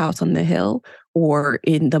biggest house on the hill or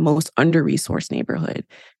in the most under-resourced neighborhood.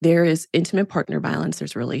 There is intimate partner violence,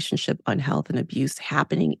 there's relationship unhealth and abuse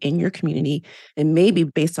happening in your community, and maybe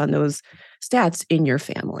based on those stats in your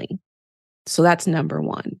family. So that's number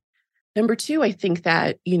 1. Number 2, I think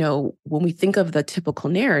that, when we think of the typical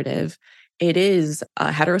narrative, it is a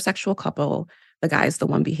heterosexual couple, the guy's the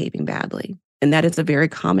one behaving badly. And that is a very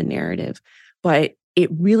common narrative. But it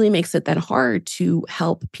really makes it then hard to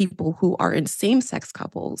help people who are in same-sex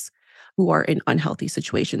couples who are in unhealthy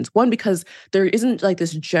situations. One, because there isn't like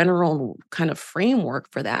this general kind of framework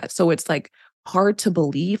for that. So it's like, hard to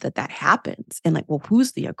believe that that happens. And like, well,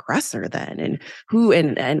 who's the aggressor then? And who,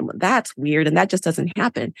 and that's weird. And that just doesn't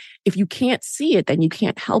happen. If you can't see it, then you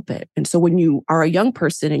can't help it. And so when you are a young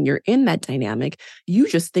person and you're in that dynamic, you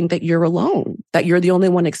just think that you're alone, that you're the only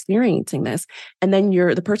one experiencing this. And then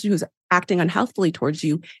the person who's acting unhealthily towards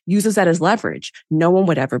you uses that as leverage. No one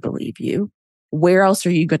would ever believe you. Where else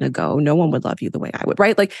are you going to go? No one would love you the way I would,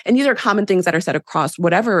 right? Like, and these are common things that are said across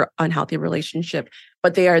whatever unhealthy relationship,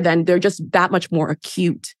 but they're just that much more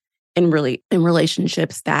acute in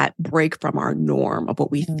relationships that break from our norm of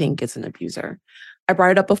what we think is an abuser. I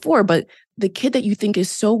brought it up before, but the kid that you think is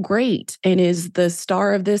so great and is the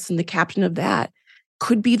star of this and the captain of that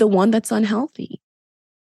could be the one that's unhealthy.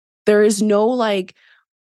 There is no like,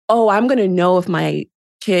 oh, I'm going to know if my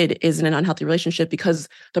kid is in an unhealthy relationship because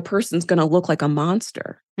the person's going to look like a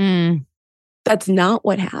monster. That's not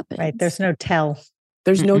what happens. Right. There's no tell.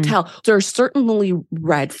 There's no tell. There are certainly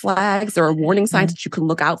red flags. There are warning signs that you can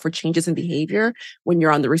look out for changes in behavior when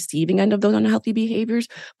you're on the receiving end of those unhealthy behaviors,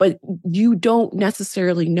 but you don't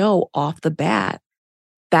necessarily know off the bat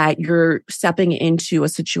that you're stepping into a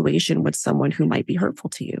situation with someone who might be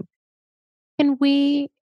hurtful to you. Can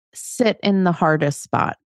we sit in the hardest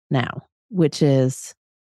spot now, which is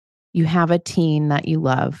you have a teen that you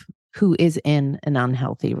love who is in an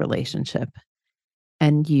unhealthy relationship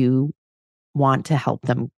and you want to help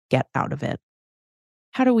them get out of it.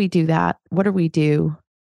 How do we do that? What do we do?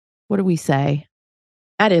 What do we say?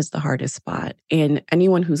 That is the hardest spot. And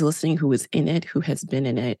anyone who's listening who is in it, who has been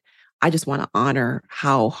in it, I just want to honor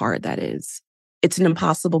how hard that is. It's an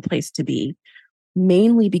impossible place to be,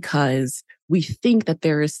 mainly because we think that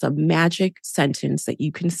there is some magic sentence that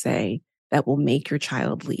you can say that will make your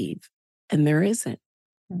child leave. And there isn't.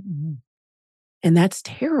 And that's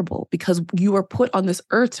terrible because you are put on this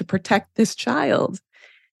earth to protect this child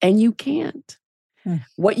and you can't.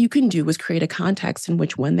 What you can do is create a context in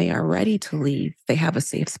which when they are ready to leave, they have a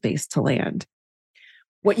safe space to land.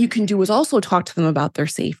 What you can do is also talk to them about their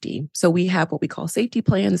safety. So we have what we call safety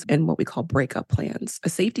plans and what we call breakup plans. A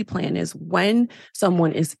safety plan is when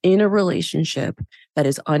someone is in a relationship that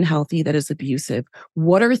is unhealthy, that is abusive,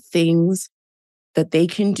 what are things that they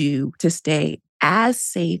can do to stay as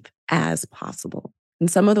safe as possible?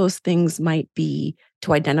 And some of those things might be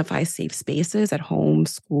to identify safe spaces at home,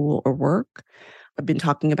 school, or work. I've been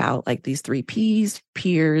talking about like these 3 Ps: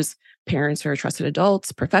 peers, parents or trusted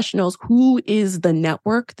adults, professionals. Who is the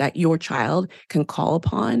network that your child can call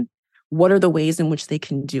upon? What are the ways in which they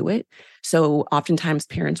can do it? So oftentimes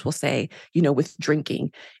parents will say, with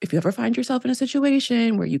drinking, if you ever find yourself in a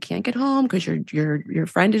situation where you can't get home because your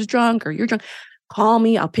friend is drunk or you're drunk, call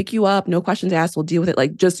me, I'll pick you up, no questions asked, we'll deal with it.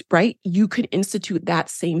 Like just, right? You could institute that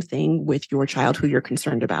same thing with your child who you're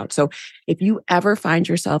concerned about. So if you ever find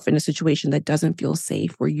yourself in a situation that doesn't feel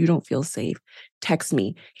safe, where you don't feel safe, text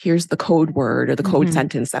me. Here's the code word or the code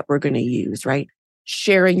sentence that we're going to use, right?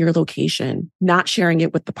 Sharing your location, not sharing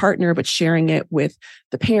it with the partner, but sharing it with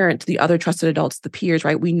the parent, the other trusted adults, the peers,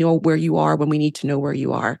 right? We know where you are when we need to know where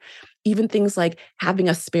you are. Even things like having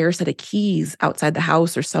a spare set of keys outside the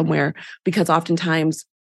house or somewhere, because oftentimes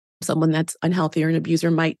someone that's unhealthy or an abuser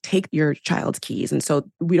might take your child's keys. And so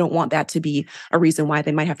we don't want that to be a reason why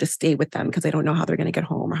they might have to stay with them because they don't know how they're going to get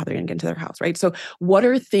home or how they're going to get into their house, right? So what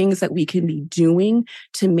are things that we can be doing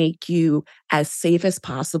to make you as safe as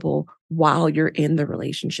possible while you're in the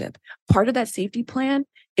relationship? Part of that safety plan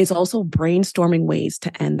is also brainstorming ways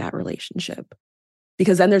to end that relationship,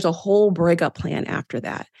 because then there's a whole breakup plan after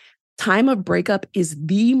that. Time of breakup is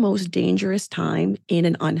the most dangerous time in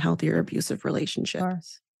an unhealthy or abusive relationship.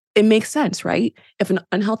 It makes sense, right? If an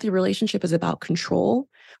unhealthy relationship is about control,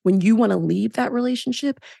 when you want to leave that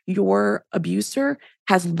relationship, your abuser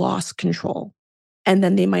has lost control. And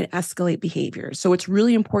then they might escalate behavior. So it's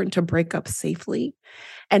really important to break up safely.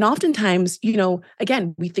 And oftentimes,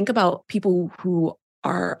 again, we think about people who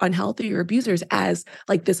are unhealthy or abusers as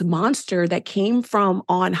like this monster that came from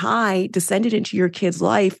on high, descended into your kid's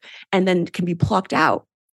life, and then can be plucked out.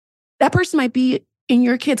 That person might be in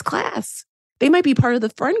your kid's class. They might be part of the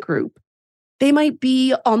friend group. They might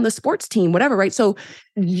be on the sports team, whatever, right? So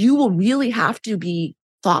you will really have to be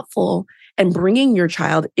thoughtful and bringing your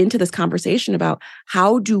child into this conversation about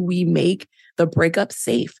how do we make the breakup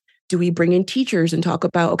safe? Do we bring in teachers and talk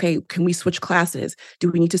about, okay, can we switch classes? Do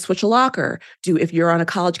we need to switch a locker? If you're on a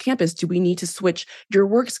college campus, do we need to switch your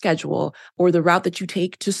work schedule or the route that you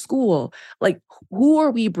take to school? Like, who are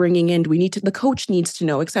we bringing in? Do we need to, the coach needs to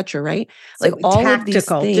know, et cetera, right? Like all of these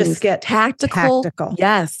things. Just get tactical.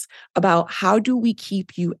 Yes. About how do we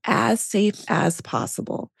keep you as safe as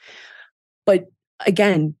possible? But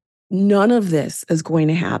again, none of this is going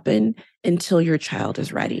to happen until your child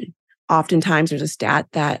is ready. Oftentimes there's a stat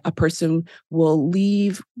that a person will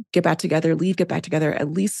leave, get back together, leave, get back together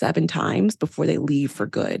at least 7 times before they leave for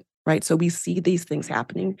good, right? So we see these things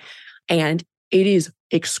happening, and it is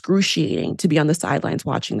excruciating to be on the sidelines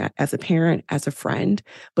watching that as a parent, as a friend,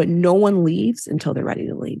 but no one leaves until they're ready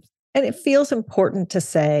to leave. And it feels important to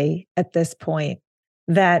say at this point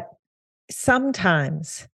that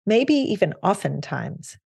sometimes, maybe even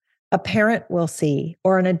oftentimes, a parent will see,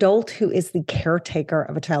 or an adult who is the caretaker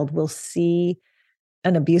of a child will see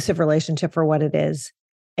an abusive relationship for what it is.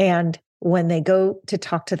 And when they go to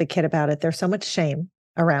talk to the kid about it, there's so much shame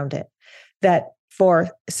around it that for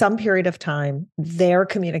some period of time, their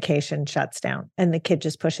communication shuts down and the kid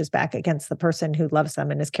just pushes back against the person who loves them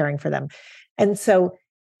and is caring for them. And so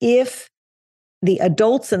if the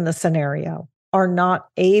adults in the scenario are not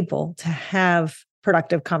able to have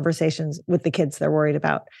productive conversations with the kids they're worried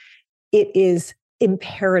about, it is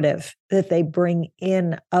imperative that they bring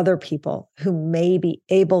in other people who may be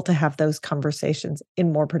able to have those conversations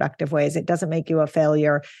in more productive ways. It doesn't make you a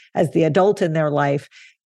failure as the adult in their life.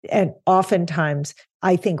 And oftentimes,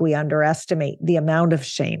 I think we underestimate the amount of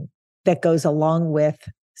shame that goes along with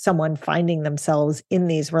someone finding themselves in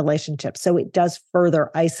these relationships. So it does further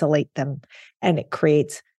isolate them, and it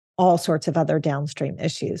creates all sorts of other downstream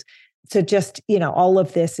issues. So just, all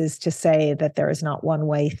of this is to say that there is not one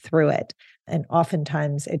way through it. And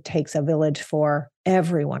oftentimes it takes a village for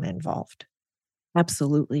everyone involved.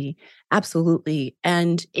 Absolutely. Absolutely.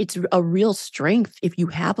 And it's a real strength if you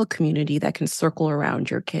have a community that can circle around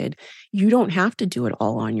your kid. You don't have to do it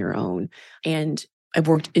all on your own. And I've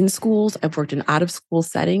worked in schools, I've worked in out of school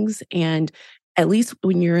settings, and at least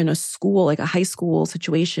when you're in a school, like a high school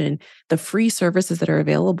situation, the free services that are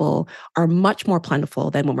available are much more plentiful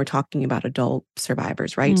than when we're talking about adult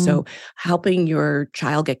survivors, right? So helping your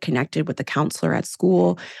child get connected with the counselor at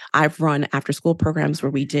school. I've run after school programs where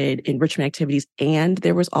we did enrichment activities, and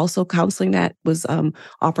there was also counseling that was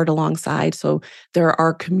offered alongside. So there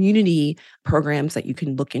are community programs that you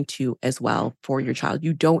can look into as well for your child.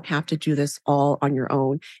 You don't have to do this all on your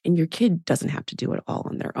own, and your kid doesn't have to do it all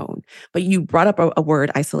on their own. But you brought up a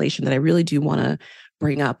word, isolation, that I really do want to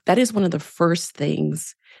bring up. That is one of the first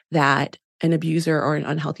things that an abuser or an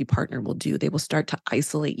unhealthy partner will do. They will start to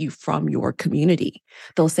isolate you from your community.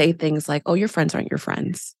 They'll say things like, oh, your friends aren't your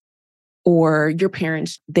friends. Or your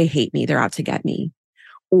parents, they hate me, they're out to get me.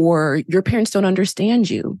 Or your parents don't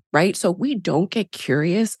understand you, right? So we don't get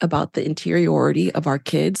curious about the interiority of our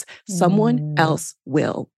kids. Someone else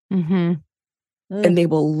will. And they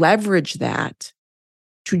will leverage that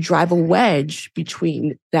to drive a wedge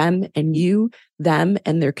between them and you, them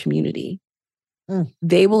and their community.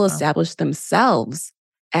 They will establish themselves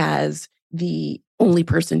as the only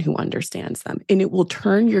person who understands them. And it will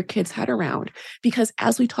turn your kid's head around because,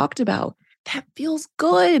 as we talked about, that feels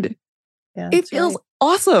good. Yeah, it feels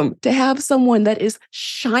awesome to have someone that is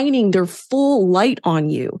shining their full light on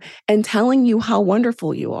you and telling you how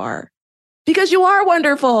wonderful you are. Because you are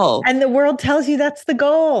wonderful. And the world tells you that's the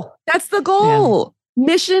goal. That's the goal.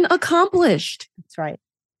 Mission accomplished. That's right.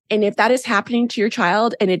 And if that is happening to your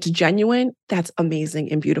child and it's genuine, that's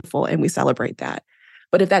amazing and beautiful. And we celebrate that.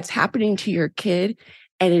 But if that's happening to your kid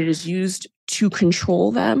and it is used to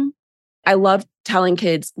control them, I love telling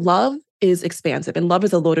kids love is expansive. And love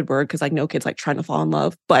is a loaded word because I know kids like trying to fall in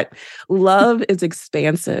love, but love is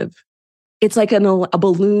expansive. It's like a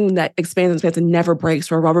balloon that expands and never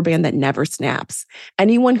breaks, or a rubber band that never snaps.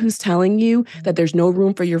 Anyone who's telling you that there's no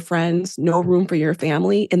room for your friends, no room for your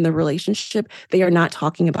family in the relationship, they are not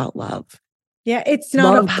talking about love. Yeah, it's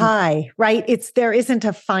not a pie, right? There isn't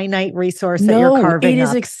a finite resource that you're carving up. It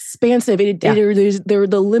is expansive.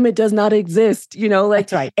 The limit does not exist,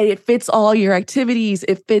 That's right. And it fits all your activities.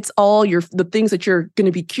 It fits all the things that you're going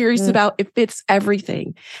to be curious about. It fits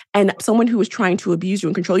everything. And someone who is trying to abuse you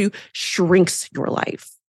and control you shrinks your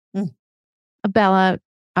life. Bella,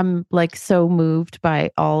 I'm so moved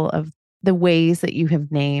by all of the ways that you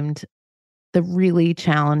have named the really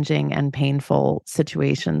challenging and painful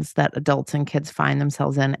situations that adults and kids find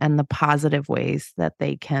themselves in, and the positive ways that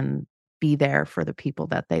they can be there for the people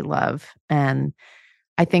that they love. And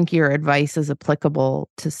I think your advice is applicable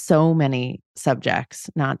to so many subjects,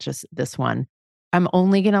 not just this one. I'm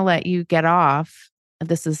only going to let you get off.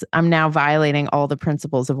 I'm now violating all the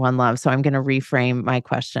principles of One Love, so I'm going to reframe my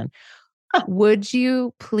question. Would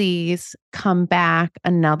you please come back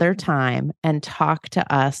another time and talk to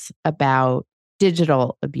us about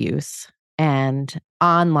digital abuse and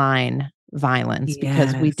online violence?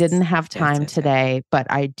 Because we didn't have time today, but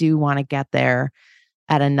I do want to get there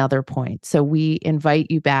at another point. So we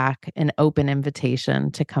invite you back, an open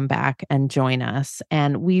invitation to come back and join us.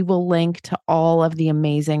 And we will link to all of the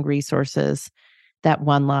amazing resources that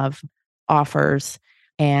One Love offers.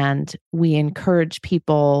 And we encourage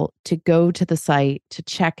people to go to the site to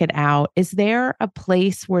check it out. Is there a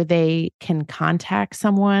place where they can contact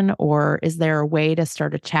someone, or is there a way to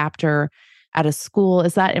start a chapter at a school?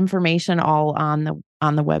 Is that information all on the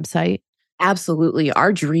website? Absolutely.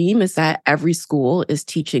 Our dream is that every school is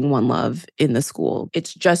teaching One Love in the school.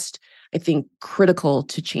 It's just, I think, critical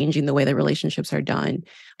to changing the way that relationships are done.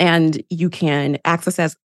 And you can access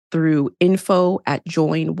us through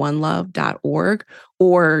info@joinonelove.org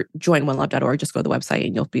or joinonelove.org. Just go to the website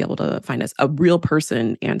and you'll be able to find us. A real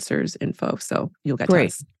person answers info. So you'll get to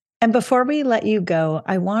us. And before we let you go,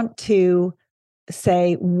 I want to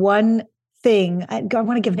say one thing. I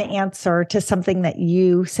want to give an answer to something that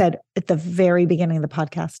you said at the very beginning of the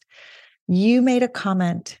podcast. You made a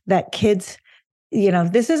comment that kids,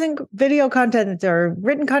 this isn't video content or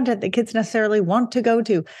written content that kids necessarily want to go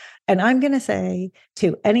to. And I'm going to say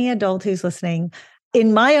to any adult who's listening,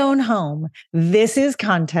 in my own home, this is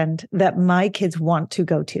content that my kids want to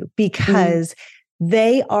go to because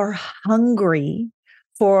they are hungry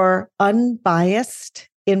for unbiased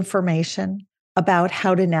information about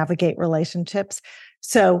how to navigate relationships.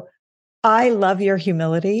 So I love your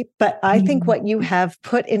humility, but I think what you have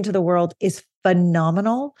put into the world is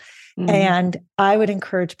phenomenal. And I would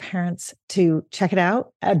encourage parents to check it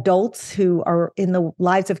out. Adults who are in the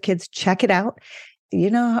lives of kids, check it out.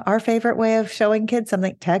 Our favorite way of showing kids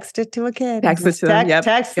something, text it to a kid. Text it to them. Yep.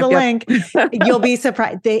 Text the link. You'll be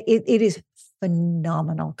surprised. It is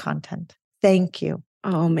phenomenal content. Thank you.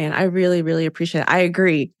 Oh, man, I really, really appreciate it. I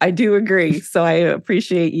agree. I do agree. So I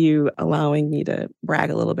appreciate you allowing me to brag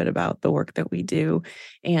a little bit about the work that we do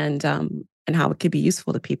and how it could be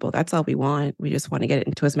useful to people. That's all we want. We just want to get it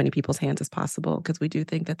into as many people's hands as possible because we do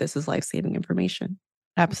think that this is life-saving information.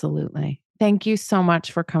 Absolutely. Thank you so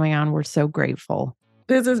much for coming on. We're so grateful.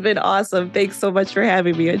 This has been awesome. Thanks so much for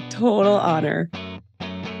having me. A total honor.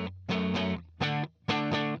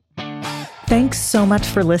 Thanks so much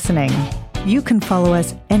for listening. You can follow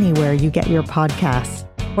us anywhere you get your podcasts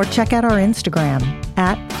or check out our Instagram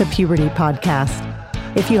 @thepubertypodcast.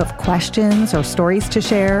 If you have questions or stories to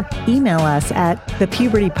share, email us at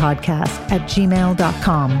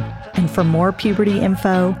thepubertypodcast@gmail.com. And for more puberty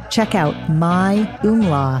info, check out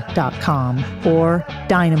myumla.com or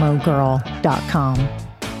dynamogirl.com.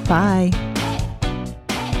 Bye.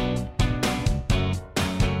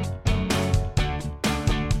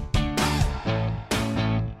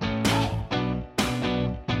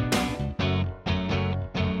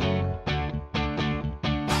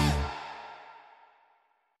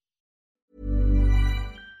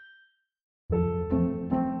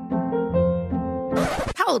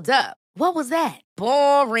 Hold up. What was that?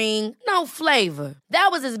 Boring. No flavor. That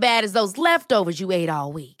was as bad as those leftovers you ate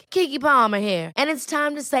all week. Keke Palmer here, and it's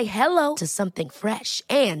time to say hello to something fresh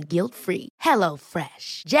and guilt-free. Hello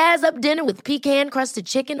Fresh. Jazz up dinner with pecan-crusted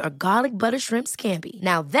chicken or garlic butter shrimp scampi.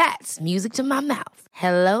 Now that's music to my mouth.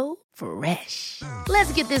 Hello Fresh.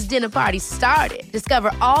 Let's get this dinner party started.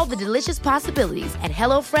 Discover all the delicious possibilities at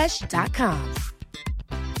hellofresh.com.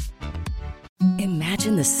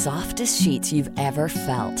 Imagine the softest sheets you've ever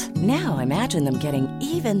felt. Now imagine them getting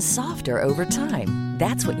even softer over time.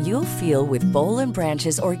 That's what you'll feel with Boll &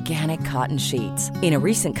 Branch's organic cotton sheets. In a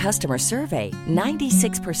recent customer survey,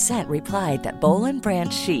 96% replied that Boll &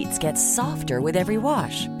 Branch sheets get softer with every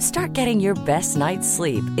wash. Start getting your best night's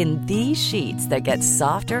sleep in these sheets that get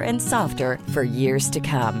softer and softer for years to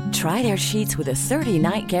come. Try their sheets with a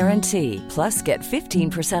 30-night guarantee. Plus, get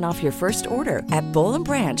 15% off your first order at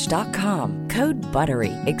bollandbranch.com. Code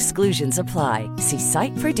BUTTERY. Exclusions apply. See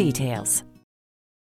site for details.